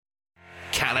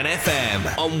Calon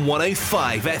FM on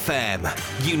 105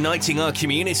 FM, uniting our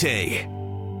community.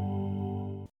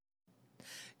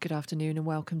 Good afternoon and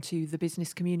welcome to the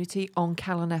business community on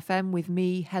Calon FM with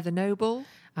me, Heather Noble.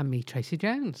 And me, Tracy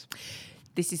Jones.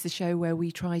 This is the show where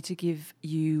we try to give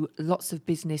you lots of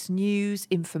business news,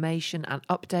 information and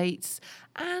updates,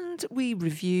 and we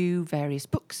review various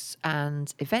books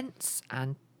and events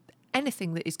and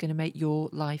anything that is going to make your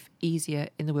life easier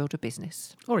in the world of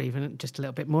business. Or even just a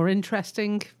little bit more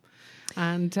interesting.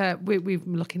 And we've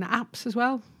been looking at apps as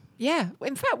well. Yeah,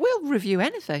 in fact, we'll review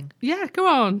anything. Yeah, go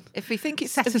on. If we think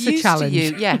it's Set of us a use challenge. to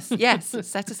you. Yes,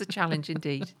 set us a challenge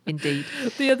indeed.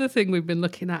 The other thing we've been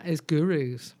looking at is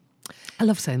gurus. I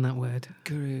love saying that word.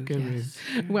 Guru. Yes.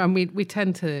 Well, we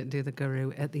tend to do the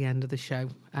guru at the end of the show.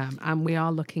 And we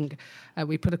are looking,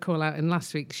 we put a call out in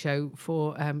last week's show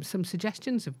for some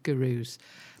suggestions of gurus,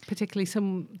 particularly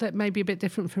some that may be a bit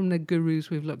different from the gurus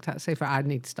we've looked at so far. I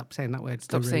need to stop saying that word.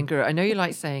 Stop saying guru. I know you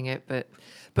like saying it, but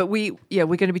we're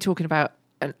going to be talking about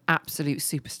an absolute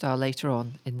superstar later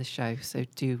on in the show. So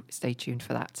do stay tuned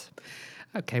for that.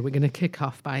 Okay, we're going to kick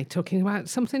off by talking about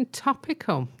something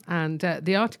topical. And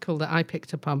the article that I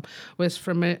picked up on was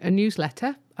from a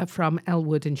newsletter from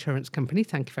Elwood Insurance Company.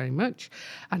 Thank you very much.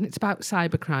 And it's about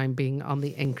cybercrime being on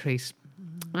the increase.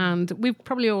 And we've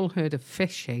probably all heard of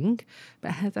phishing,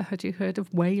 but Heather, had you heard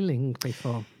of whaling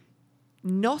before?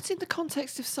 Not in the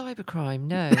context of cybercrime,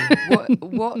 no.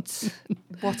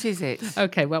 What is it?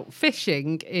 Okay, well,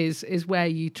 phishing is where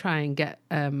you try and get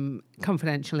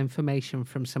confidential information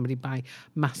from somebody by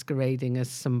masquerading as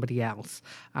somebody else,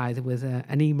 either with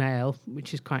an email,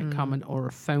 which is quite common, or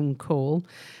a phone call.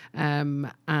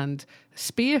 And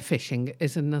spear phishing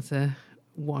is another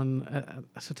one,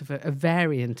 sort of a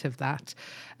variant of that,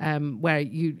 where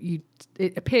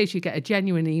it appears you get a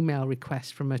genuine email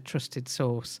request from a trusted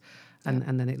source.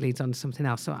 And then it leads on to something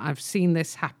else. So I've seen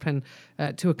this happen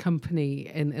to a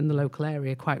company in the local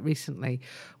area quite recently,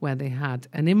 where they had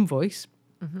an invoice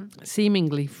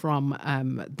seemingly from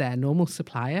their normal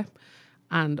supplier.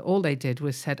 And all they did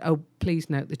was said, oh, please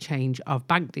note the change of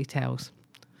bank details.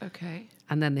 Okay.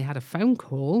 And then they had a phone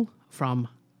call from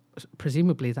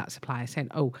presumably that supplier saying,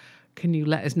 oh, can you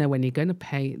let us know when you're going to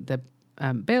pay the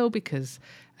bill, because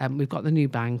we've got the new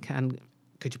bank and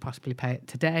could you possibly pay it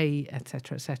today, et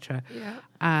cetera, et cetera. Yeah.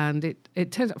 And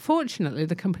it turns out, fortunately,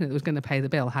 the company that was going to pay the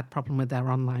bill had a problem with their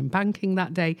online banking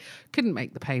that day, couldn't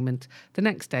make the payment. The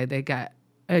next day, they get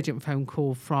urgent phone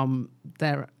call from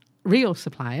their real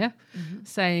supplier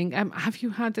saying, have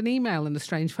you had an email and a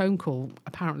strange phone call,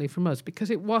 apparently from us, because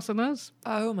it wasn't us.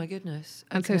 Oh, my goodness.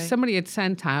 And so somebody had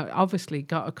sent out, obviously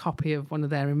got a copy of one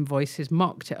of their invoices,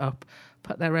 mocked it up,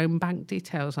 put their own bank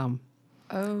details on.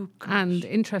 Oh, gosh. And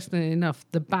interestingly enough,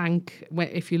 the bank,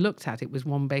 if you looked at it, was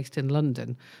one based in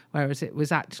London, whereas it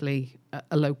was actually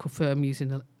a local firm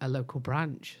using a local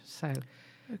branch. So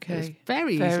it's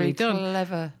very easily done. Very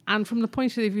clever. And from the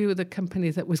point of view of the company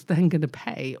that was then going to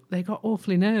pay, they got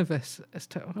awfully nervous as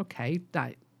to, okay,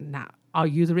 now, are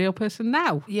you the real person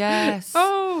now? Yes.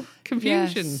 Oh,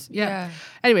 confusion. Yes. Yeah.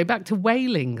 Anyway, back to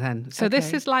whaling then. So this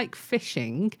Okay. is like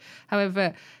fishing.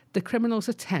 However, the criminals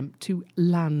attempt to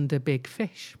land a big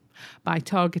fish by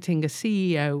targeting a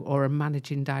CEO or a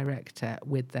managing director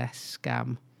with their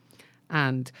scam.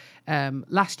 And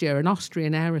last year, an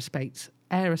Austrian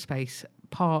aerospace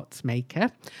parts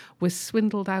maker was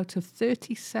swindled out of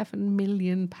 £37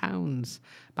 million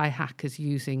by hackers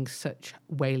using such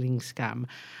whaling scam.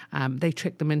 They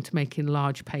tricked them into making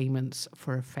large payments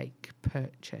for a fake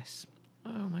purchase.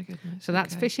 Oh, my goodness. So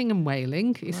that's fishing and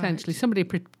whaling, essentially. Right. Somebody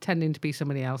pretending to be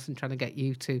somebody else and trying to get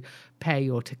you to pay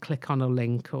or to click on a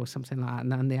link or something like that,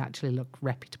 and then they actually look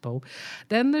reputable.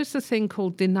 Then there's the thing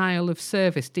called denial of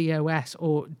service, DOS,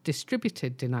 or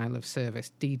distributed denial of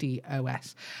service,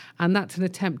 DDoS. And that's an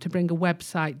attempt to bring a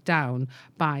website down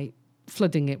by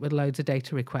flooding it with loads of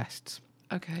data requests.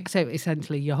 Okay. So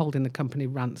essentially you're holding the company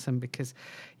ransom because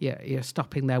you're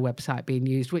stopping their website being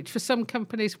used, which for some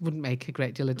companies wouldn't make a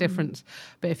great deal of difference.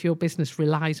 But if your business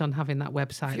relies on having that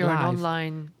website If you're live, an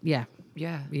online... yeah,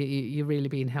 Yeah. you're really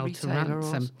being held to retailer or-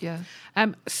 ransom. yeah.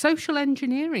 Social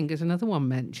engineering is another one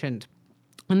mentioned.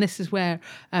 And this is where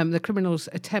the criminals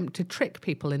attempt to trick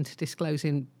people into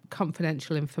disclosing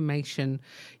confidential information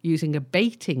using a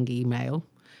baiting email,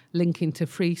 linking to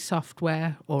free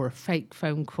software or a fake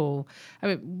phone call. I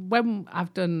mean, when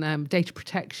I've done data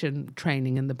protection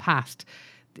training in the past,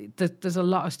 there's a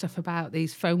lot of stuff about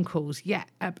these phone calls. Yet,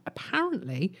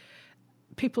 apparently,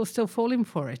 people are still falling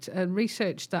for it.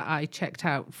 Research that I checked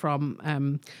out from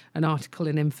an article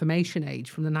in Information Age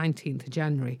from the 19th of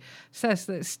January says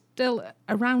that still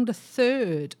around a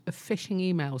third of phishing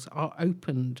emails are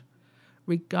opened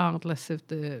regardless of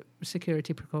the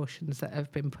security precautions that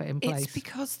have been put in place. It's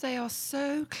because they are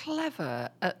so clever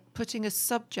at putting a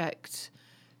subject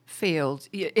field,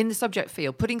 in the subject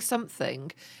field, putting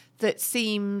something that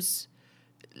seems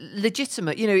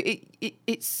legitimate.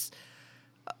 It's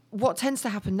what tends to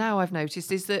happen now, I've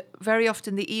noticed, is that very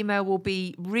often the email will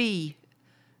be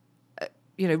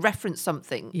reference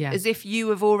something as if you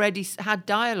have already had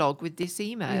dialogue with this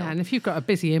email. Yeah, and if you've got a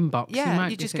busy inbox,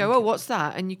 you just go, oh, what's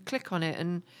that? And you click on it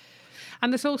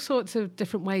And there's all sorts of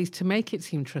different ways to make it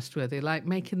seem trustworthy, like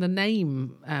making the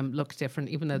name look different,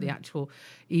 even though the actual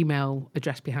email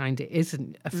address behind it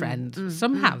isn't a friend.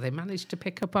 Somehow they managed to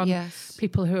pick up on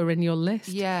people who are in your list.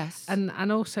 Yes.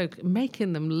 And also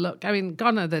making them look, I mean,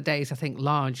 gone are the days, I think,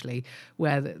 largely,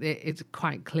 where it's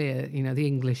quite clear, the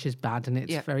English is bad and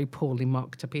it's very poorly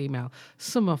mocked up email.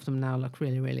 Some of them now look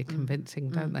really, really convincing,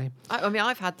 don't they? I mean,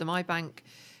 I've had them. I bank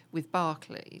with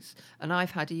Barclays, and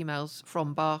I've had emails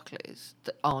from Barclays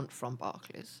that aren't from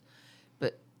Barclays,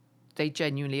 but they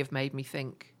genuinely have made me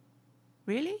think,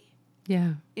 really?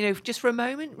 Yeah. Just for a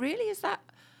moment, really? Is that?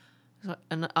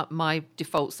 And my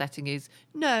default setting is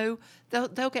no.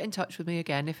 They'll get in touch with me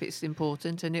again if it's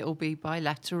important, and it'll be by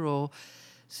letter or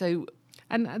so.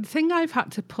 And the thing I've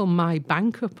had to pull my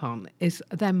bank up on is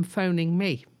them phoning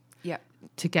me. Yeah.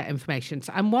 To get information.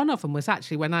 And one of them was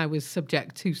actually when I was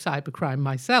subject to cybercrime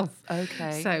myself.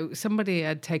 Okay. So somebody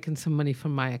had taken some money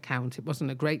from my account. It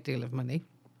wasn't a great deal of money.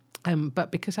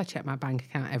 But because I checked my bank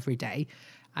account every day,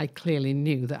 I clearly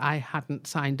knew that I hadn't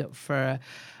signed up for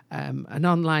an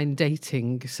online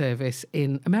dating service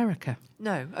in America.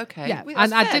 No, okay. Yeah,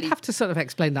 and I did have to sort of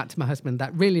explain that to my husband,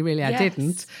 that really I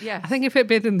didn't. Yes. I think if it had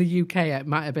been in the UK, it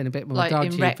might have been a bit more like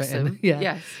dodgy. In Wrexham,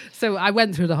 yes. So I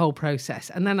went through the whole process,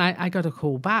 and then I got a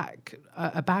call back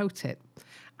about it.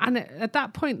 And at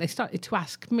that point, they started to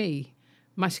ask me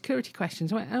my security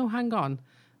questions. I went, oh, hang on.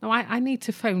 No, I need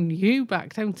to phone you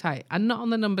back, don't I? And not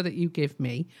on the number that you give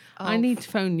me. Oh. I need to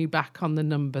phone you back on the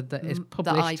number that is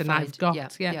published and I've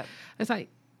got. Yeah. It's like,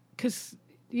 because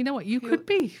you know what? You could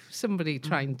be somebody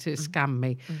trying to scam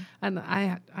me. And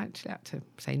I actually had to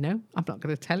say, no, I'm not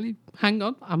going to tell you. Hang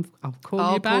on, I'll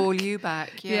call you back. I'll call you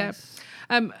back, yes.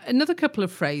 Yeah. Another couple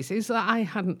of phrases that I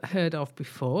hadn't heard of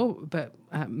before, but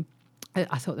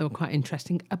I thought they were quite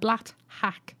interesting. A black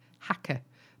hacker.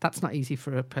 That's not easy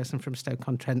for a person from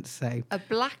Stoke-on-Trent to say. A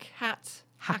black hat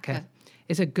hacker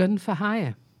is a gun for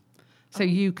hire. So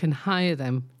you can hire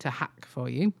them to hack for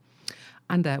you.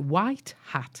 And a white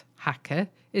hat hacker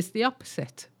is the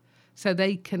opposite. So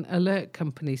they can alert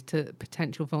companies to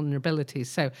potential vulnerabilities.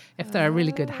 So if they're a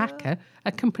really good hacker,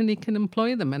 a company can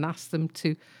employ them and ask them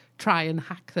to try and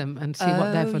hack them and see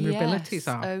what their vulnerabilities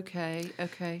are.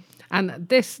 Okay. And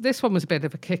this one was a bit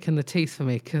of a kick in the teeth for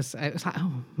me because it was like,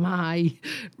 oh my,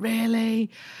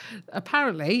 really?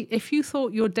 Apparently, if you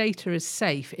thought your data is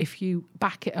safe, if you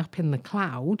back it up in the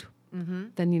cloud,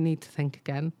 then you need to think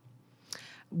again.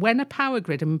 When a power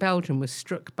grid in Belgium was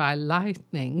struck by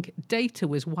lightning, data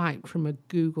was wiped from a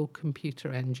Google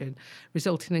computer engine,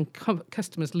 resulting in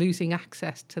customers losing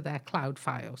access to their cloud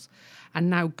files. And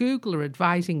now Google are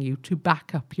advising you to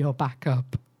back up your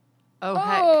backup. Oh,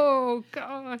 heck. Oh,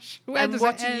 gosh. And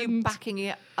what are you backing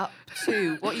it up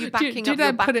to? What are you backing up your backup? Do you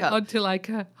then put it onto like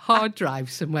a hard drive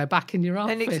somewhere back in your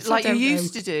office? And it's like you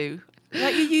used to do.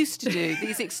 Like you used to do,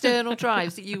 these external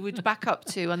drives that you would back up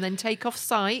to and then take off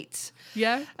site.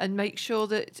 Yeah. And make sure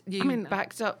that you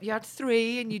backed up. You had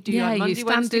 3 and you do like Monday,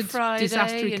 Wednesday, Friday.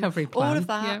 Disaster recovery plan. All of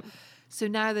that. Yeah. So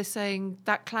now they're saying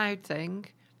that cloud thing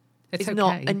it's okay.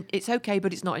 not, and it's okay,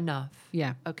 but it's not enough.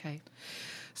 Yeah. Okay.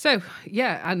 So,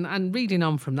 yeah, and reading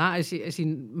on from that, as you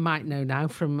might know now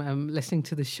from listening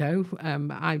to the show,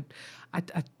 I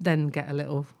then get a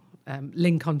little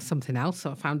link on something else.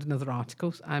 So I found another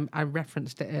article. I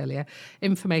referenced it earlier.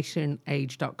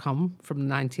 Informationage.com from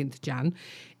the 19th of Jan.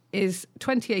 Is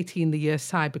 2018 the year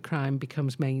cybercrime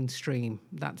becomes mainstream?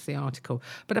 That's the article.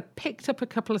 But I picked up a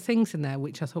couple of things in there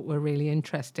which I thought were really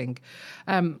interesting.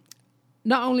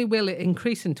 Not only will it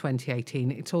increase in 2018,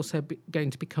 it's also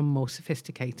going to become more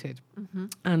sophisticated.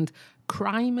 And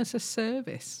crime as a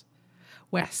service,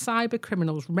 where cyber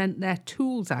criminals rent their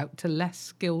tools out to less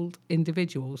skilled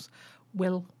individuals,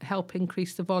 will help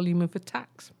increase the volume of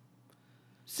attacks.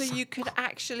 So you could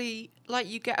actually, like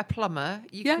you get a plumber,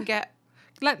 you can get...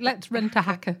 Let's rent a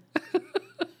hacker.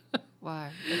 Wow,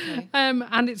 okay.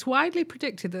 And it's widely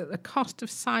predicted that the cost of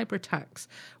cyber attacks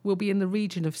will be in the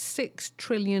region of $6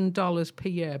 trillion per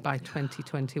year by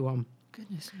 2021.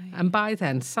 Goodness me. And by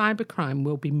then, cybercrime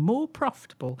will be more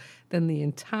profitable than the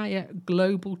entire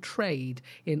global trade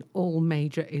in all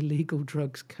major illegal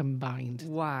drugs combined.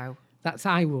 Wow. That's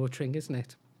eye-watering, isn't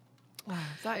it? Wow,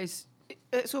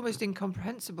 it's almost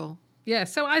incomprehensible. Yeah,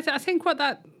 so I think what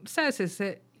that says is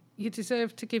that you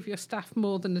deserve to give your staff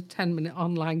more than a 10-minute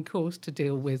online course to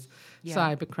deal with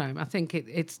cybercrime. I think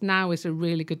it's now is a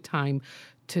really good time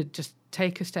to just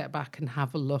take a step back and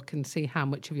have a look and see how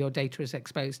much of your data is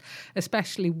exposed,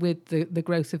 especially with the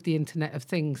growth of the Internet of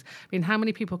Things. I mean, how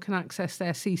many people can access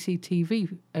their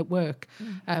CCTV at work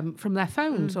from their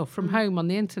phones or from home on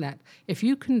the Internet? If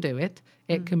you can do it,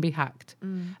 it can be hacked.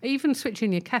 Even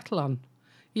switching your kettle on.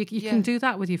 You can do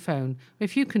that with your phone.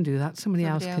 If you can do that, somebody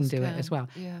else can do it as well.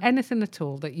 Yeah. Anything at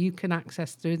all that you can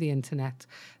access through the internet,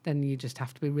 then you just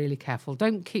have to be really careful.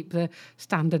 Don't keep the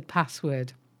standard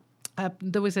password.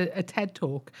 There was a TED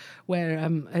talk where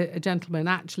a gentleman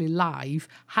actually live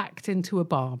hacked into a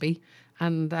Barbie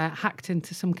and hacked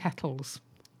into some kettles,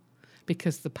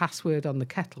 because the password on the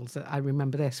kettles, I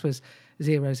remember this, was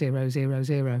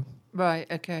 0000. Right,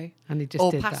 okay. And he just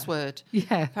or did password.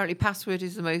 that. Yeah. Apparently password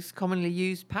is the most commonly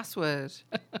used password.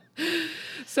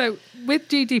 So with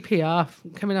GDPR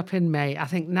coming up in May, I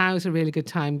think now is a really good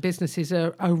time. Businesses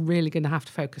are really going to have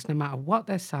to focus, no matter what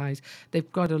their size.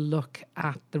 They've got to look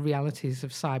at the realities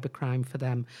of cybercrime for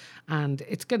them. And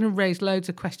it's going to raise loads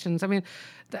of questions. I mean,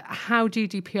 how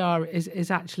GDPR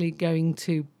is actually going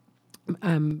to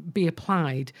be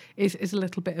applied is a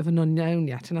little bit of an unknown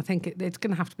yet, and I think it's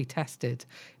going to have to be tested,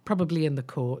 probably in the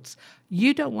courts.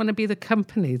 You don't want to be the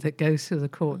company that goes through the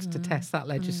courts to test that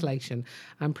legislation,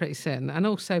 I'm pretty certain. And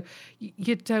also,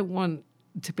 you don't want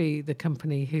to be the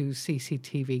company whose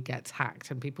CCTV gets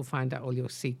hacked and people find out all your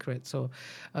secrets, or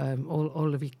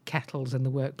all of your kettles in the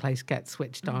workplace get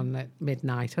switched on at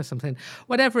midnight or something.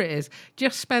 Whatever it is,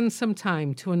 just spend some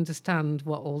time to understand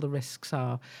what all the risks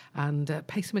are and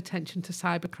pay some attention to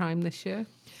cybercrime this year.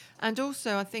 And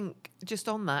also, I think, just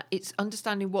on that, it's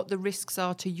understanding what the risks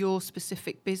are to your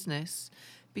specific business,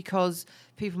 because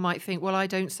people might think, well, I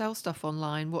don't sell stuff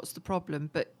online, what's the problem?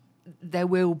 But there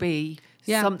will be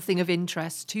something of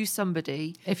interest to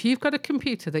somebody. If you've got a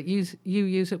computer that you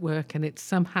use at work and it's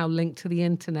somehow linked to the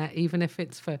internet, even if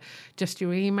it's for just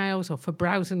your emails or for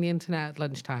browsing the internet at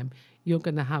lunchtime, you're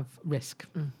going to have risk.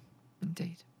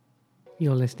 Indeed.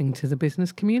 You're listening to The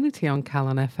Business Community on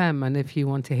Calon FM, and if you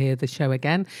want to hear the show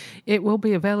again, it will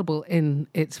be available in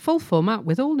its full format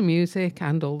with all the music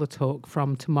and all the talk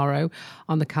from tomorrow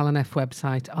on the Calon F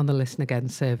website on the Listen Again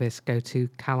service. Go to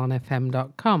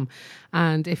calonfm.com.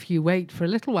 And if you wait for a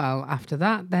little while after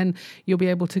that, then you'll be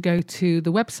able to go to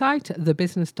the website,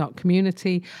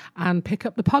 thebusiness.community, and pick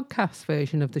up the podcast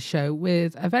version of the show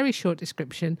with a very short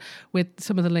description with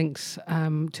some of the links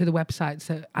to the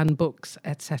websites and books,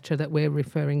 etc., that we're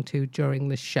referring to during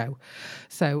the show.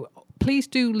 So please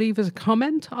do leave us a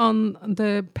comment on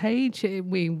the page.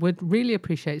 We would really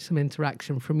appreciate some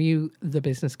interaction from you, the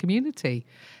business community.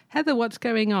 Heather, what's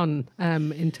going on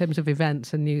in terms of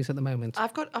events and news at the moment?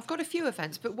 I've got a few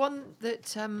events, but one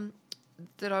that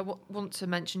I want to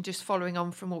mention, just following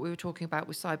on from what we were talking about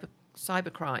with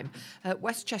cybercrime.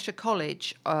 West Cheshire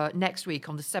College next week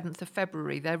on the 7th of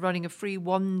February, they're running a free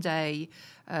one-day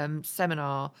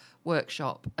seminar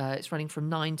workshop. It's running from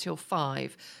 9 till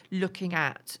 5, looking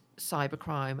at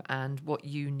cybercrime and what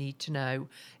you need to know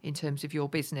in terms of your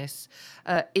business.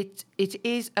 It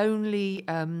is only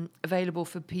available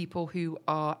for people who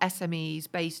are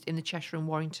SMEs based in the Cheshire and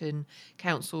Warrington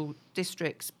Council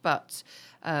districts, but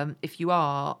if you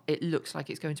are, it looks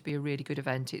like it's going to be a really good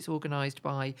event. It's organised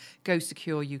by Go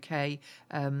Secure UK,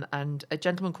 and a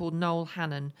gentleman called Noel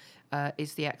Hannon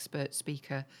is the expert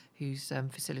speaker who's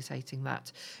facilitating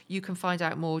that. You can find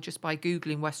out more just by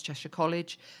Googling West Cheshire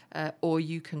College, or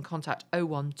you can contact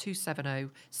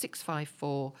 01270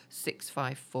 654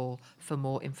 654 for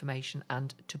more information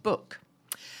and to book.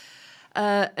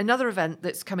 Another event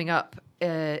that's coming up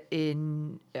on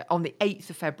the 8th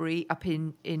of February up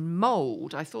in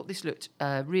Mould. I thought this looked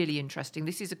really interesting.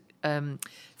 This is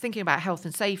thinking about health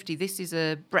and safety. This is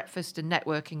a breakfast and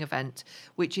networking event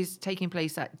which is taking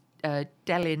place at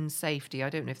Delyn Safety.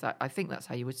 I think that's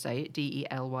how you would say it,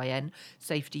 DELYN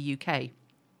Safety UK.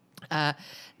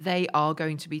 They are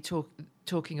going to be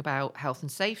talking about health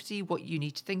and safety, what you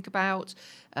need to think about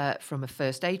from a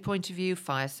first aid point of view,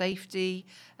 fire safety,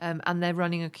 and they're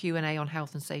running a Q&A on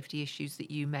health and safety issues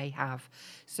that you may have.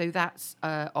 So that's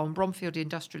on Bromfield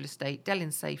Industrial Estate,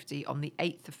 Delyn Safety, on the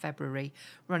 8th of February,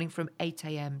 running from 8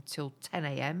 a.m. till 10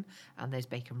 a.m, and there's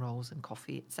bacon rolls and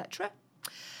coffee, etc.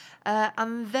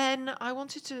 And then I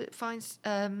wanted to find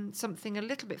something a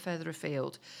little bit further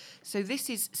afield. So this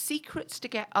is Secrets to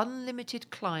Get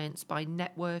Unlimited Clients by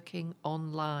Networking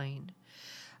Online.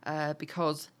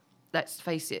 Because, let's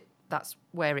face it, that's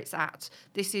where it's at.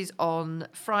 This is on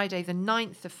Friday, the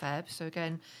 9th of Feb. So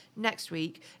again, next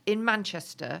week in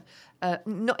Manchester.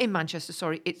 Not in Manchester,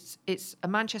 sorry. It's a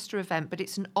Manchester event, but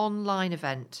it's an online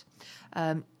event.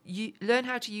 You learn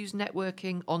how to use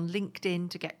networking on LinkedIn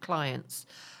to get clients.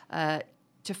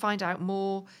 To find out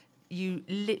more, you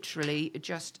literally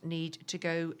just need to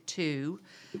go to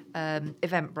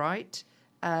Eventbrite,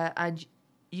 and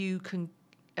you can.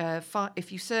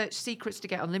 If you search secrets to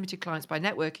get unlimited clients by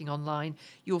networking online,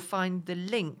 you'll find the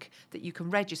link that you can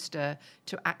register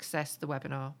to access the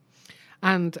webinar.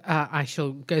 And I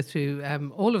shall go through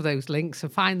all of those links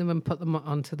and find them and put them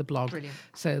onto the blog. Brilliant.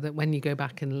 So that when you go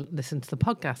back and listen to the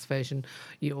podcast version,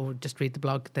 or just read the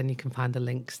blog, then you can find the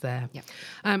links there. Yep.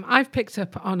 I've picked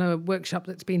up on a workshop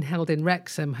that's been held in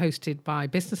Wrexham, hosted by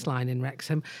Business Line in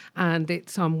Wrexham, and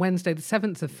it's on Wednesday, the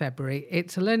 7th of February.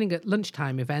 It's a learning at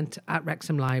lunchtime event at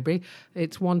Wrexham Library.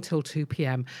 It's 1 till 2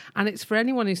 p.m. And it's for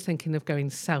anyone who's thinking of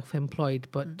going self-employed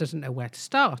but doesn't know where to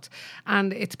start.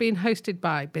 And it's being hosted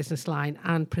by Business Line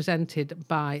and presented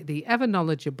by the ever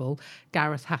knowledgeable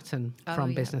Gareth Hatton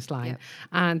from Business Line. Yep.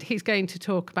 And he's going to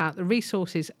talk about the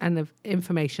resources and the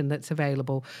information that's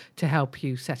available to help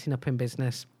you setting up in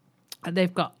business. And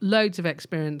they've got loads of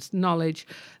experience, knowledge.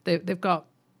 They've got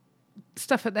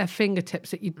stuff at their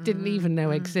fingertips that you didn't even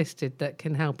know existed that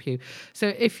can help you.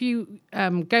 So if you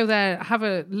go there, have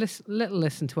a little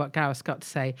listen to what Gareth's got to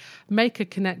say, make a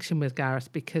connection with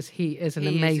Gareth, because he is an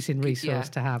amazing resource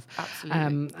to have.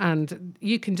 Absolutely. And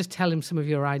you can just tell him some of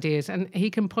your ideas, and he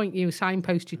can point you,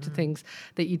 signpost you to things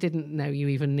that you didn't know you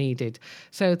even needed.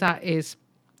 So that is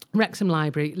Wrexham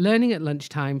Library, learning at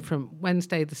lunchtime from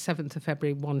Wednesday, the 7th of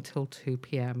February, 1 till 2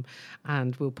 p.m.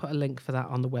 And we'll put a link for that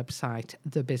on the website,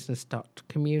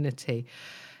 thebusiness.community.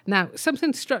 Now,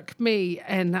 something struck me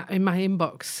in my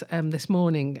inbox this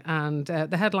morning, and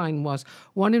the headline was,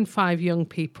 1 in 5 young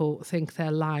people think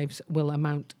their lives will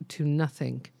amount to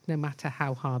nothing, no matter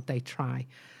how hard they try.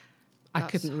 I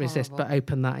couldn't resist but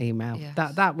open that email.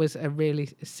 Yes. That was a really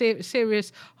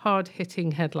serious,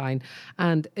 hard-hitting headline.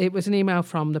 And it was an email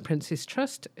from the Prince's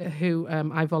Trust, who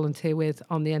I volunteer with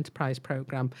on the Enterprise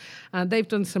Programme. And they've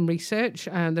done some research,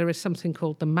 and there is something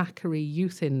called the Macquarie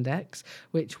Youth Index,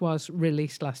 which was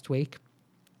released last week.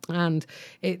 And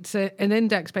it's an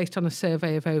index based on a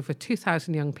survey of over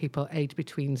 2,000 young people aged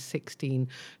between 16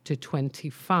 to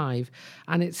 25.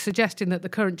 And it's suggesting that the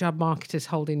current job market is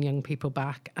holding young people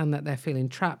back, and that they're feeling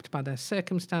trapped by their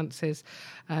circumstances.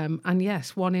 And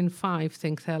yes, 1 in 5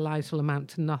 think their lives will amount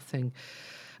to nothing.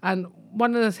 And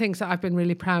one of the things that I've been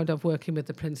really proud of working with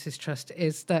the Prince's Trust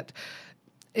is that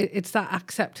it's that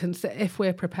acceptance that if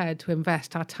we're prepared to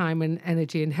invest our time and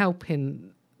energy in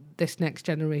helping this next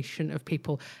generation of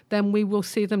people, then we will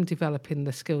see them developing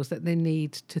the skills that they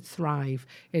need to thrive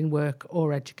in work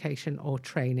or education or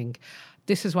training.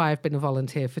 This is why I've been a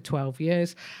volunteer for 12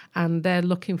 years, and they're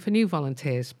looking for new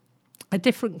volunteers. A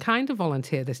different kind of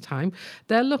volunteer this time.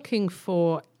 They're looking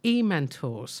for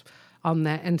e-mentors on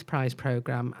their enterprise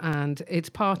programme, and it's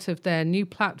part of their new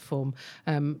platform,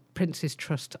 Prince's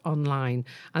Trust Online.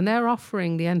 And they're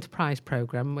offering the enterprise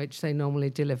programme, which they normally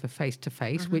deliver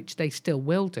face-to-face, which they still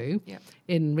will do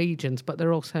in regions, but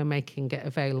they're also making it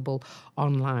available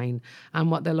online.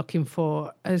 And what they're looking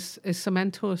for is some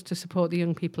mentors to support the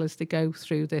young people as they go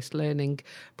through this learning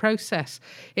process.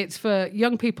 It's for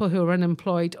young people who are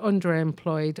unemployed,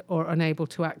 underemployed, or unable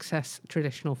to access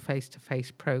traditional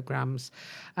face-to-face programmes.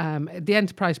 The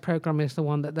enterprise programme is the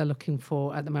one that they're looking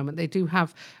for at the moment. They do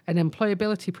have an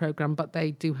employability programme, but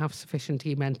they do have sufficient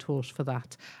e-mentors for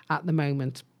that at the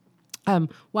moment.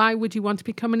 Why would you want to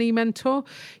become an e-mentor?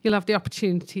 You'll have the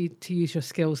opportunity to use your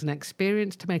skills and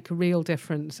experience to make a real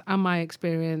difference. And my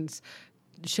experience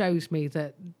shows me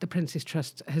that the Prince's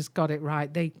Trust has got it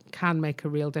right. They can make a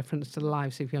real difference to the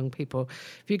lives of young people.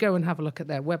 If you go and have a look at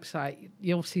their website,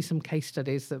 you'll see some case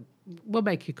studies that will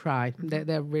make you cry.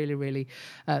 They're really, really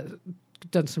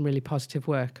done some really positive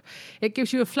work. It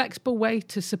gives you a flexible way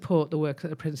to support the work that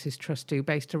the Prince's Trust do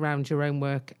based around your own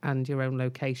work and your own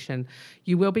location.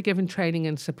 You will be given training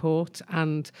and support,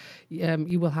 and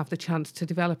you will have the chance to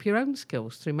develop your own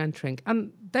skills through mentoring.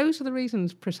 And those are the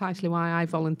reasons precisely why I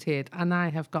volunteered, and I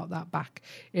have got that back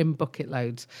in bucket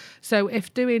loads. So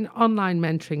if doing online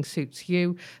mentoring suits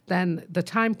you, then the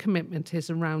time commitment is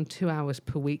around 2 hours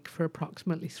per week for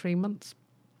approximately 3 months.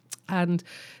 And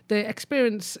the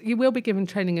experience, you will be given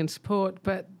training and support,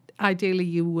 but ideally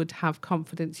you would have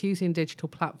confidence using digital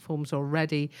platforms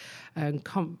already, and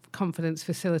confidence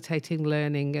facilitating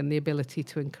learning, and the ability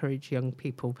to encourage young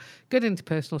people, good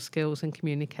interpersonal skills and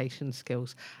communication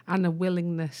skills, and a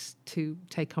willingness to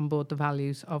take on board the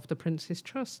values of the Prince's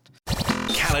Trust.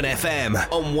 Calon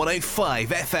FM on 105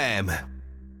 FM.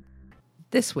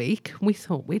 This week, we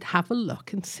thought we'd have a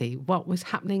look and see what was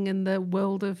happening in the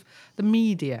world of the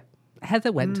media.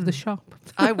 Heather went to the shop.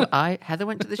 Heather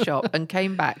went to the shop and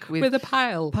came back with a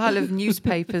pile of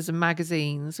newspapers and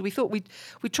magazines. We thought we'd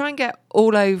try and get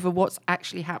all over what's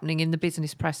actually happening in the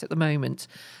business press at the moment,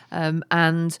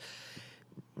 and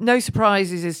no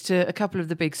surprises as to a couple of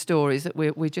the big stories that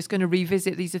we're just going to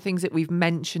revisit. These are things that we've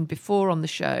mentioned before on the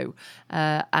show,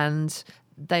 and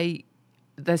they're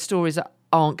stories that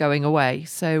aren't going away.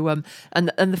 So,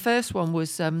 and the first one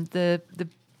was the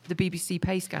BBC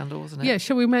pay scandal, wasn't it? Yeah.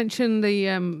 Shall we mention the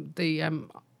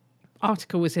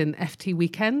article was in FT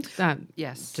Weekend?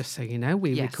 Yes. Just so you know,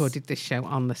 we recorded this show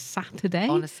on the Saturday.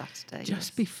 On a Saturday,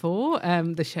 just before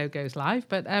the show goes live,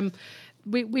 but.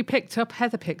 Heather picked up,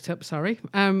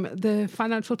 the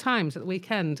Financial Times at the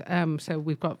weekend. So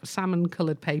we've got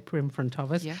salmon-coloured paper in front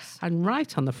of us. Yes. And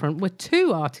right on the front were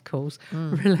two articles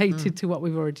related to what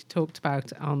we've already talked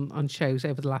about on shows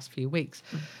over the last few weeks.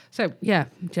 So,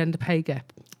 gender pay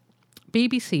gap.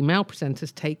 BBC male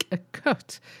presenters take a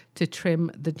cut to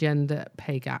trim the gender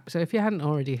pay gap. So if you hadn't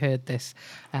already heard this,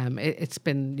 it's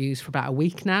been used for about a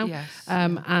week now. Yes,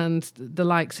 And the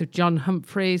likes of John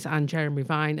Humphreys and Jeremy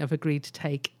Vine have agreed to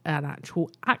take an actual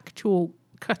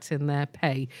cut in their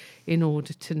pay in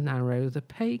order to narrow the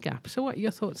pay gap. So what are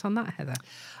your thoughts on that, Heather?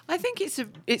 I think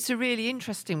it's a really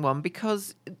interesting one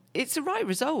because it's a right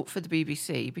result for the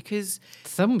BBC because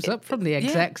thumbs up from the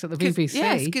execs at the BBC.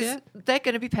 Yes, because they're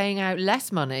going to be paying out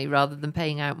less money rather than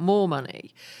paying out more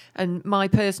money. And my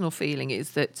personal feeling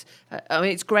is that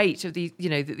it's great of these,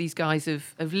 that these guys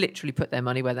have literally put their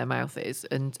money where their mouth is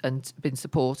and been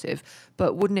supportive.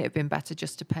 But wouldn't it have been better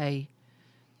just to pay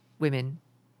women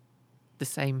the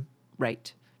same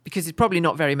rate? Because it's probably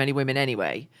not very many women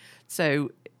anyway.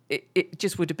 So it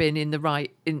just would have been in the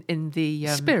right in the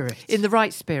spirit. In the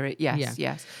right spirit,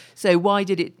 yes. So why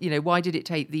did it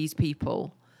take these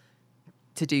people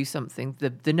to do something?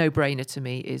 The no-brainer to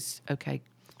me is okay,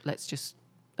 let's just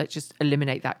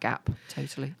eliminate that gap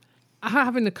totally.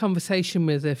 Having a conversation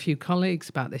with a few colleagues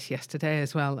about this yesterday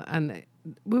as well, and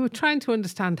we were trying to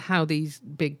understand how these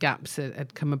big gaps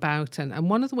had come about. And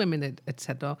one of the women had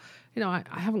said, I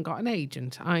haven't got an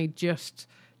agent. I just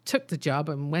took the job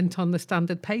and went on the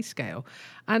standard pay scale.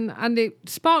 And it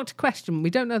sparked a question.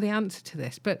 We don't know the answer to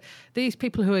this, but these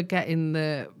people who are getting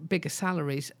the bigger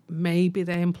salaries, maybe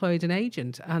they employed an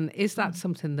agent. And is that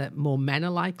something that more men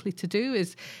are likely to do?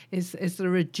 Is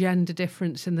there a gender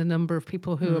difference in the number of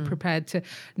people who are prepared to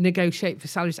negotiate for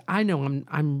salaries? I know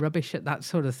I'm rubbish at that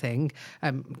sort of thing.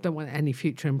 Don't want any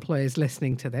future employers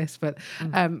listening to this, but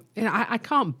I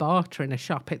can't barter in a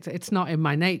shop. It's not in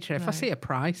my nature. If I see a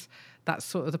price, that's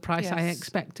sort of the price I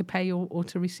expect to pay or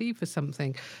to receive for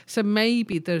something. So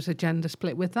maybe there's a gender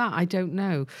split with that. I don't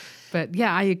know. But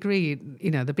yeah, I agree.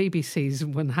 The BBC's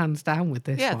won hands down with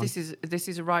this one. This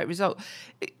is a right result.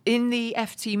 In the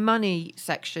FT Money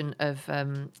section of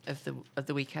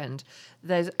the weekend,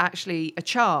 there's actually a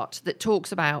chart that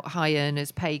talks about high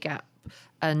earners pay gap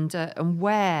and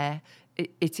where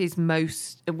it is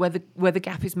most, where the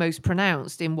gap is most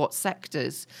pronounced in what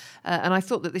sectors. And I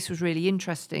thought that this was really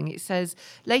interesting. It says,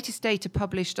 latest data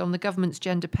published on the government's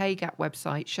gender pay gap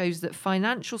website shows that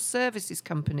financial services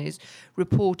companies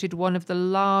reported one of the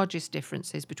largest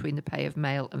differences between the pay of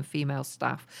male and female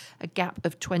staff, a gap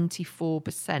of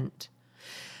 24%.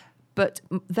 But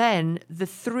then the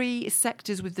three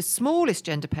sectors with the smallest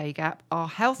gender pay gap are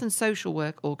health and social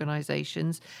work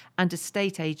organisations and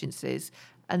estate agencies,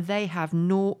 and they have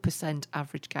 0%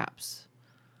 average gaps.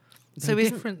 So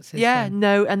differences. Yeah, then.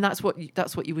 No, and that's what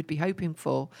you would be hoping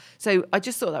for. So I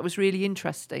just thought that was really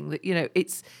interesting. That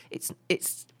it's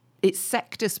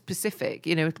sector specific.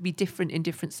 It could be different in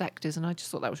different sectors, and I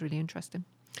just thought that was really interesting.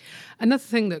 Another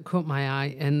thing that caught my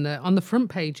eye on the front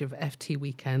page of FT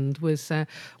Weekend was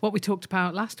what we talked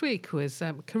about last week was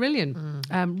Carillion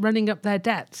running up their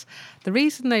debts. The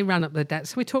reason they ran up their debts,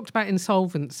 so we talked about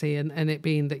insolvency and it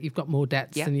being that you've got more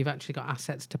debts than you've actually got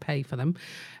assets to pay for them.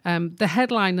 The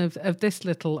headline of this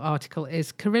little article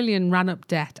is Carillion ran up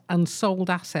debt and sold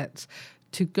assets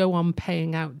to go on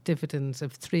paying out dividends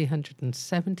of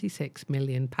 £376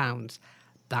 million.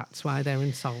 That's why they're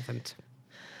insolvent.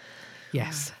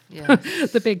 Yes.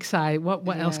 The big sigh. What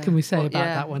else can we say about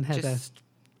that one, Heather?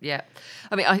 I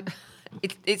mean,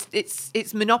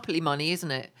 it's monopoly money,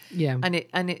 isn't it? Yeah.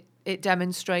 And it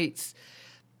demonstrates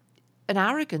an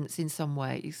arrogance in some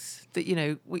ways that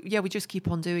we just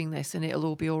keep on doing this and it'll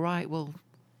all be all right. Well,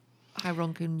 how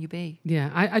wrong can you be? Yeah,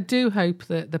 I do hope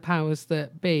that the powers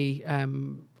that be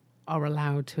are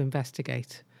allowed to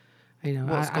investigate You know,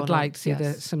 what's I'd gone like on. to see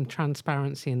Yes. some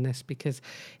transparency in this, because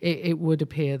it would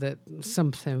appear that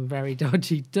something very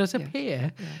dodgy does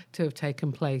appear to have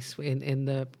taken place in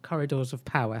the corridors of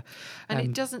power. And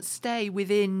it doesn't stay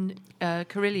within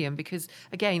Carillion, because,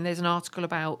 again, there's an article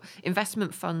about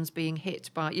investment funds being hit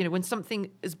by, when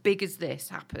something as big as this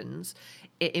happens,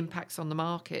 it impacts on the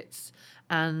markets.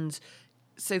 And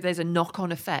so there's a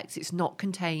knock-on effect. It's not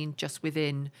contained just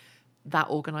within that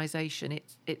organisation.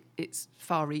 It's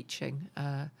far-reaching.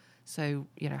 So,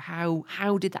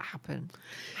 how did that happen?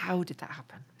 How did that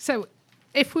happen? So,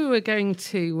 if we were going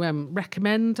to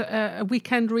recommend a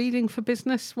weekend reading for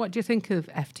business, what do you think of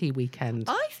FT Weekend?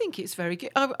 I think it's very good.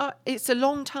 It's a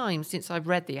long time since I've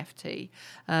read the FT,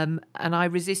 and I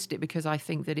resist it because I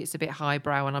think that it's a bit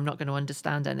highbrow and I'm not going to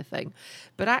understand anything.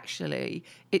 But actually,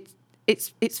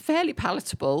 it's fairly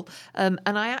palatable, and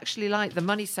I actually like the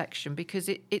money section, because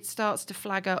it starts to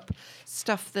flag up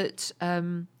stuff that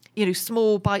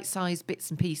small bite-sized bits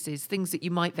and pieces, things that you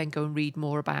might then go and read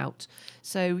more about.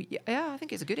 So I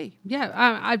think it's a goodie. Yeah,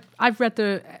 I've read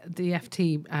the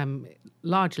FT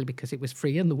largely because it was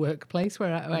free in the workplace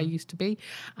where I used to be,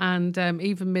 and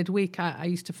even midweek I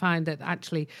used to find that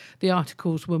actually the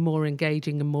articles were more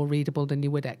engaging and more readable than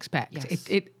you would expect.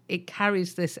 Yes. It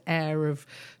carries this air of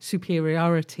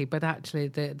superiority, but actually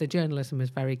the journalism is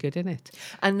very good in it.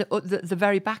 And the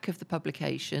very back of the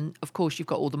publication, of course, you've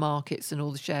got all the markets and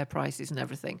all the share prices and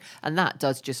everything, and that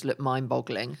does just look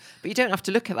mind-boggling. But you don't have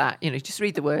to look at that. Just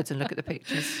read the words and look at the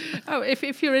pictures. Oh,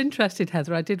 if you're interested,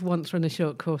 Heather, I did once run a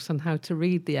short course on how to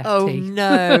read the FT. Oh,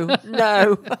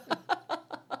 no.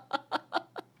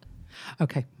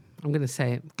 Okay, I'm going to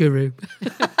say it. Guru.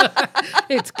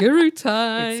 It's guru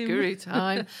time. It's guru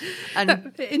time.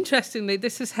 And interestingly,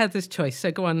 this is Heather's choice. So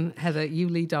go on, Heather, you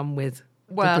lead on with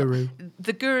the guru.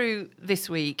 The guru this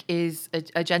week is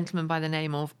a gentleman by the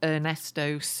name of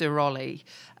Ernesto Ciroli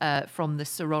from the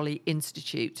Ciroli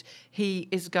Institute. He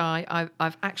is a guy,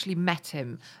 I've actually met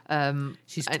him.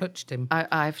 She's touched him.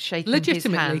 I've shaken his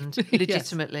hand. Yes.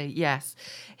 Legitimately, yes.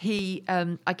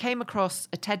 I came across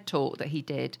a TED talk that he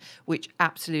did, which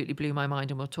absolutely blew my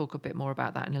mind, and we'll talk a bit more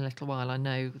about that in a little while. I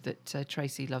know that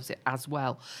Tracy loves it as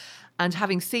well. And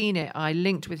having seen it, I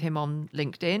linked with him on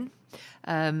LinkedIn.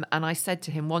 And I said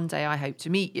to him, one day I hope to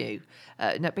meet you.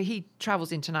 But he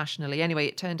travels internationally. Anyway,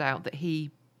 it turned out that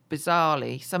he,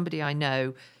 bizarrely, somebody I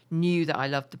know, knew that I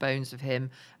loved the bones of him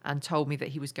and told me that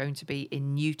he was going to be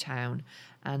in Newtown.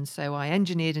 And so I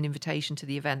engineered an invitation to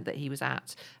the event that he was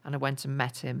at, and I went and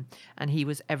met him. And he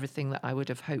was everything that I would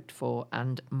have hoped for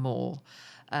and more.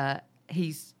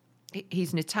 He's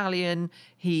an Italian.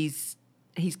 He's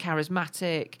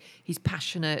charismatic. He's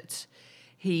passionate.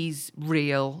 He's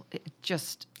real,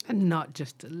 and not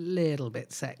just a little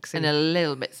bit sexy. And a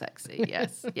little bit sexy,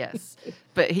 yes, yes.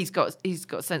 But he's got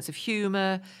a sense of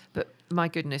humour. But my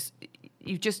goodness,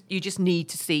 you just need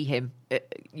to see him.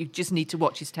 You just need to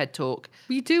watch his TED Talk.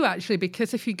 You do, actually,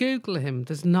 because if you Google him,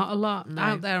 there's not a lot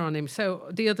out there on him. So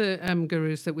the other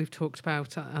gurus that we've talked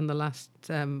about on the last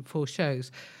 4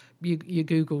 shows, you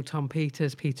Google Tom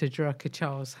Peters, Peter Drucker,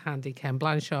 Charles Handy, Ken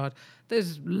Blanchard,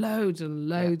 there's loads and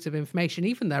loads of information.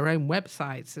 Even their own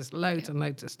websites, there's loads and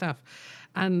loads of stuff.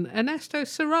 And Ernesto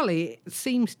Ciroli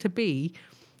seems to be,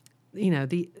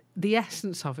 the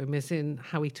essence of him is in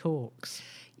how he talks.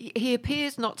 He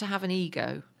appears not to have an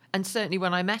ego. And certainly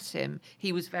when I met him,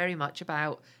 he was very much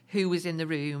about who was in the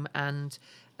room and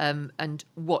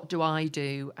what do I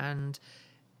do. And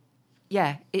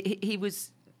yeah,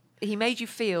 he made you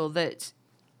feel that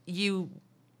you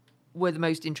were the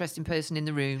most interesting person in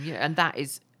the room, and that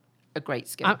is a great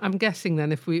skill. I'm guessing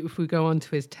then if we go on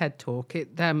to his TED Talk,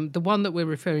 the one that we're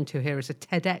referring to here is a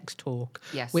TEDx talk,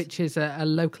 yes, which is a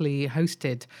locally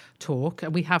hosted talk.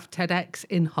 And we have TEDx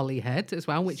in Holyhead as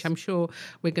well, which I'm sure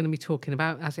we're going to be talking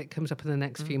about as it comes up in the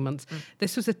next few months.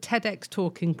 This was a TEDx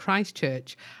talk in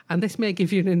Christchurch, and this may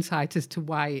give you an insight as to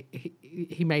why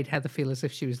he made Heather feel as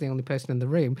if she was the only person in the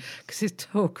room, because his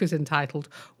talk was entitled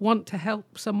 "Want to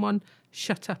Help Someone?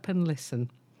 Shut Up and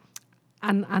Listen."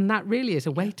 And that really is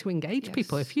a way to engage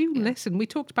people. If you listen, we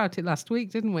talked about it last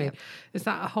week, didn't we? Is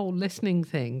that a whole listening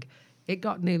thing? It's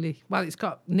got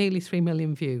nearly 3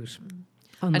 million views.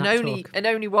 On and that only talk. and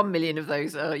only 1 million of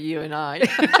those are you and I.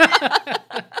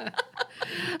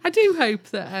 I do hope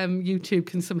that YouTube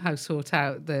can somehow sort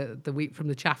out the wheat from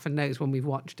the chaff and knows when we've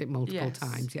watched it multiple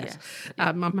times. Yes.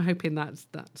 I'm hoping that's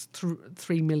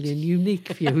 3 million unique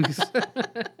views.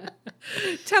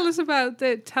 Tell us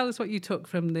what you took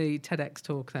from the TEDx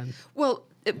talk then. Well,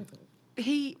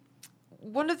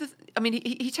 one of the,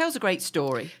 he tells a great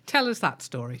story. Tell us that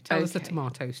story. Tell us the Okay.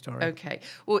 tomato story. Okay.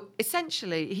 Well,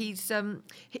 essentially,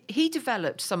 he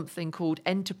developed something called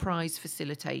enterprise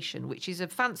facilitation, which is a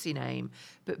fancy name,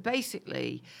 but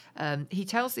basically, he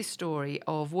tells this story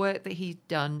of work that he'd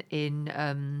done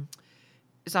in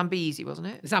Zambezi, wasn't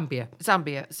it? Zambia.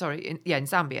 Sorry, in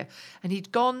Zambia, and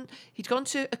he'd gone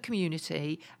to a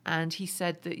community, and he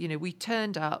said that we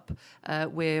turned up,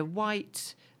 we're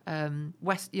white.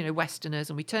 Westerners,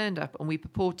 and we turned up and we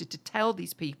purported to tell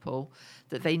these people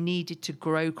that they needed to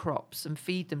grow crops and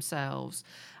feed themselves,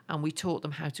 and we taught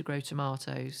them how to grow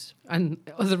tomatoes And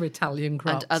other Italian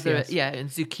crops. and other yes. and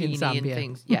zucchini In and Zambia.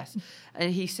 things. Yes,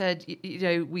 and he said,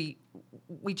 we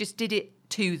just did it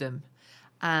to them,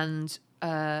 and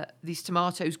these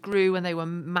tomatoes grew and they were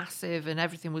massive and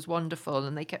everything was wonderful,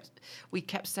 and we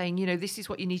kept saying, this is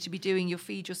what you need to be doing, you'll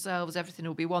feed yourselves, everything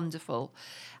will be wonderful.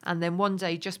 And then one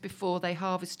day, just before they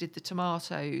harvested the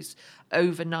tomatoes,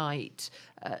 overnight,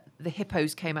 the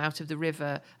hippos came out of the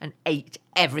river and ate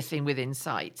everything within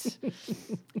sight.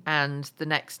 And the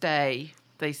next day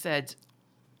they said,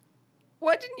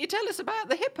 why didn't you tell us about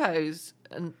the hippos?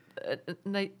 And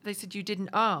they said, you didn't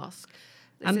ask.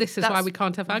 And this is why we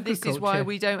can't have agriculture. This is why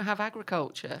we don't have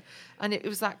agriculture. And it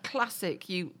was that classic,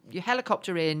 you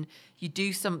helicopter in, you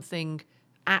do something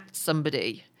at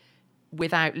somebody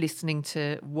without listening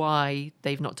to why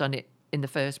they've not done it in the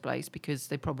first place, because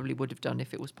they probably would have done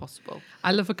if it was possible.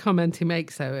 I love a comment he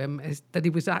makes, though, is that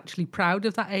he was actually proud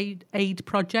of that aid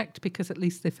project because at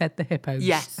least they fed the hippos.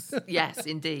 Yes,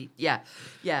 indeed. Yeah.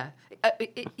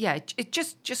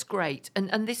 It's just great.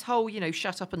 And this whole,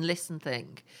 shut up and listen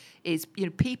thing is,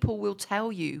 people will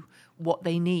tell you what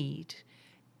they need.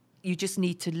 You just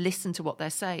need to listen to what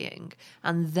they're saying.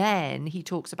 And then he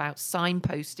talks about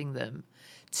signposting them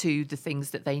to the things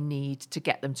that they need to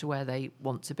get them to where they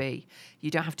want to be.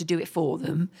 You don't have to do it for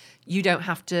them. You don't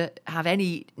have to have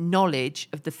any knowledge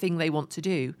of the thing they want to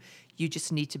do. You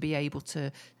just need to be able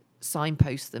to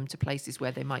signpost them to places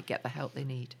where they might get the help they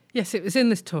need. Yes, it was in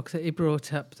this talk that he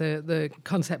brought up the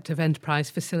concept of enterprise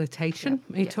facilitation.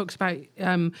 He talks about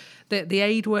the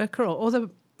aid worker or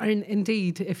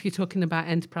indeed, if you're talking about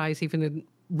enterprise, even in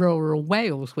rural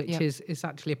Wales, which is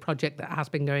actually a project that has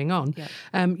been going on,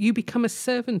 you become a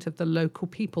servant of the local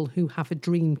people who have a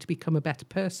dream to become a better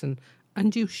person,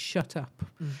 and you shut up.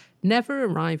 Never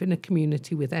arrive in a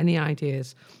community with any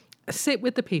ideas. Sit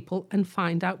with the people and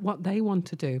find out what they want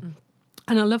to do.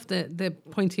 And I love the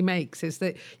point he makes is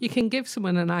that you can give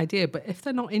someone an idea, but if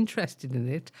they're not interested in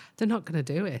it, they're not going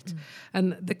to do it.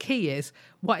 And the key is,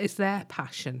 what is their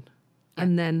passion?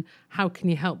 And then how can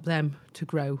you help them to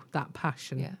grow that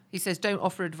passion? Yeah. He says, don't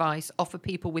offer advice, offer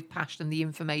people with passion the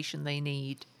information they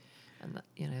need. And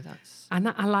that's... And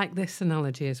I like this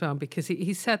analogy as well, because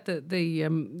he said that the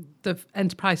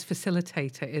enterprise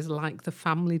facilitator is like the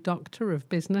family doctor of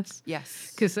business.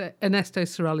 Yes. Because Ernesto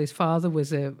Sorelli's father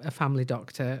was a family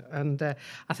doctor, and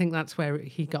I think that's where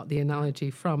he got the analogy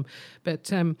from.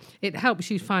 But it helps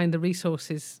you find the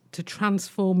resources to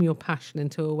transform your passion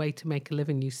into a way to make a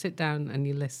living. You sit down and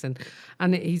you listen.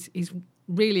 And he's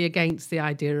really against the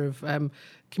idea of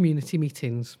community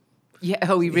meetings. Yeah,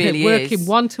 he really working is.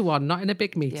 one-to-one, not in a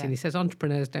big meeting. Yeah. He says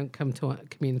entrepreneurs don't come to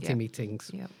community meetings.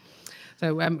 Yeah.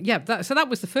 So, that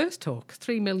was the first talk,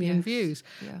 3 million views.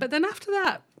 Yeah. But then after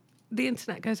that, the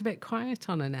internet goes a bit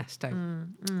quiet on Ernesto.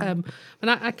 And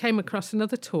I came across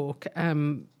another talk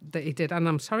that he did, and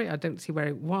I'm sorry, I don't see where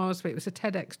it was, but it was a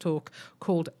TEDx talk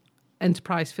called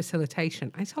Enterprise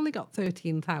Facilitation. It's only got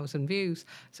 13,000 views.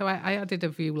 So I added a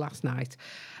view last night.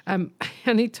 And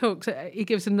he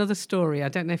gives another story. I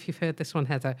don't know if you've heard this one,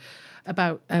 Heather,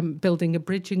 about building a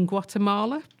bridge in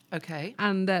Guatemala. Okay.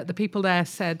 And the people there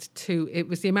said it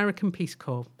was the American Peace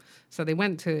Corps. So they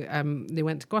went to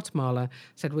Guatemala,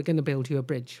 said, we're going to build you a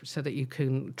bridge so that you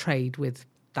can trade with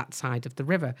that side of the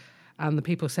river. And the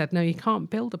people said, no, you can't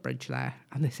build a bridge there.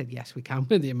 And they said, yes, we can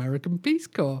with the American Peace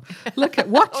Corps. Look at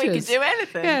watch us. We can do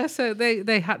anything. Yeah, so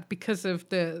they had, because of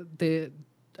the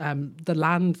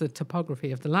land, the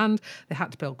topography of the land, they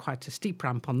had to build quite a steep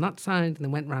ramp on that side, and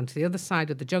then went round to the other side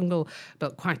of the jungle,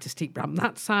 built quite a steep ramp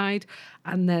that side,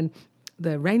 and then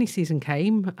the rainy season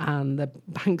came and the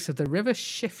banks of the river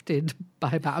shifted by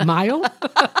about a mile.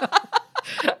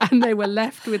 And they were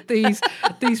left with these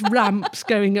ramps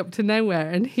going up to nowhere.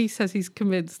 And he says he's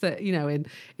convinced that,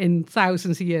 in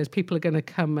thousands of years, people are going to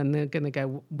come and they're going to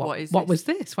go, what was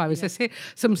this? Why was this here?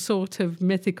 Some sort of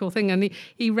mythical thing. And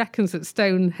he reckons that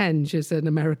Stonehenge is an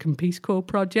American Peace Corps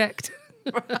project.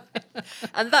 Right.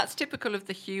 And that's typical of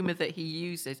the humour that he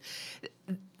uses.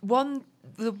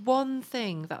 The one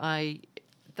thing that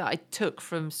that I took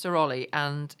from Sir Ollie,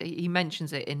 and he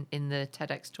mentions it in the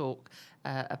TEDx talk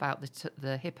about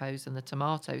the hippos and the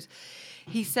tomatoes.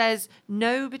 He says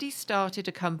nobody started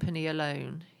a company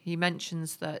alone. He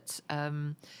mentions that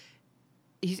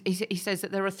he says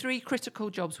that there are 3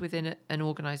 critical jobs within an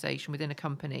organisation, within a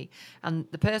company, and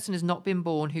the person has not been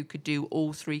born who could do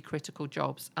all 3 critical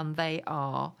jobs, and they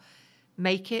are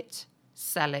make it,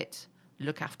 sell it,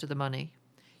 look after the money.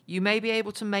 You may be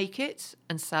able to make it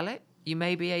and sell it. You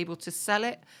may be able to sell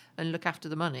it and look after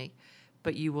the money,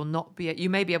 but you will not be.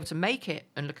 You may be able to make it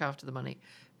and look after the money,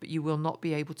 but you will not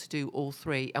be able to do all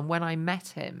 3. And when I met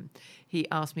him, he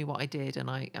asked me what I did, and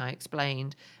I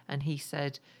explained, and he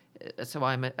said, so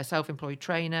I'm a self-employed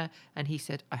trainer, and he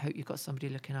said, I hope you've got somebody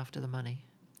looking after the money.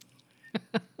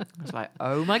 I was like,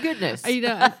 oh my goodness. You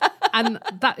know, and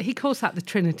that he calls that the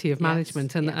trinity of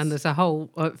management, and there's a whole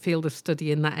field of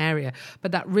study in that area.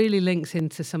 But that really links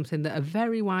into something that a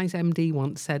very wise MD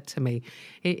once said to me.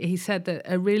 He said that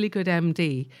a really good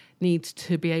MD needs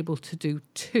to be able to do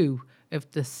 2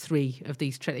 of the 3 of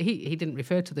these. He didn't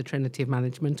refer to the trinity of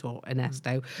management or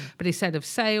Ernesto, but he said of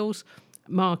sales,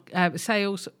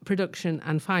 production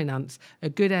and finance, a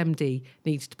good MD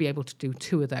needs to be able to do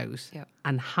 2 of those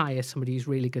and hire somebody who's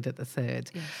really good at the 3rd.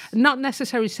 Yes. Not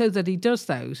necessarily so that he does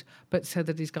those, but so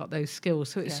that he's got those skills.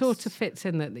 So it sort of fits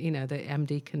in that, you know, the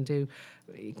MD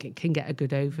can get a good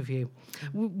overview.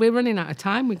 We're running out of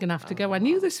time. We're going to have to go. I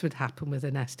knew this would happen with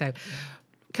Ernesto.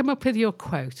 Come up with your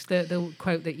quote, the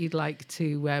quote that you'd like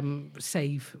to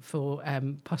save for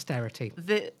posterity.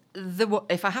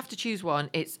 If I have to choose one,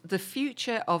 it's the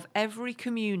future of every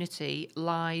community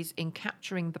lies in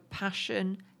capturing the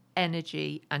passion,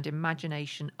 energy and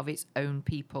imagination of its own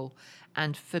people.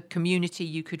 And for community,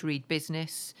 you could read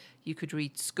business, you could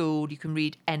read school, you can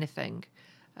read anything.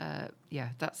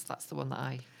 That's the one that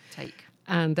I take.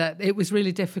 And it was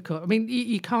really difficult. I mean,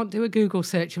 you can't do a Google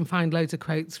search and find loads of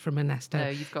quotes from Ernesto.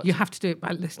 No, you have to do it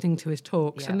by listening to his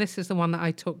talks. Yeah. And this is the one that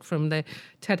I took from the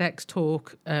TEDx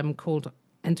talk called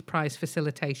Enterprise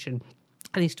Facilitation.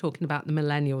 And he's talking about the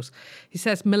millennials. He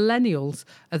says, millennials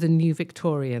are the new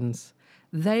Victorians.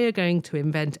 They are going to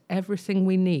invent everything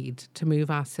we need to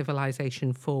move our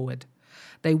civilization forward.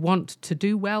 They want to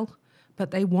do well,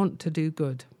 but they want to do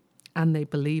good. And they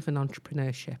believe in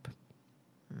entrepreneurship.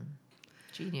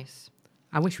 Genius.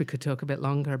 I wish we could talk a bit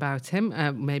longer about him.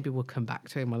 Maybe we'll come back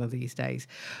to him one of these days.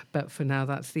 But for now,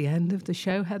 that's the end of the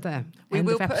show, Heather. We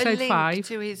will put a link 5.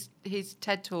 to his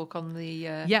TED Talk on the...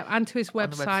 and to his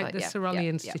website, the Sir Ollie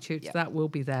Institute. That will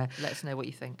be there. Let us know what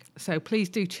you think. So please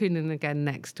do tune in again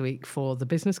next week for The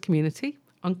Business Community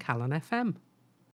on Calon FM.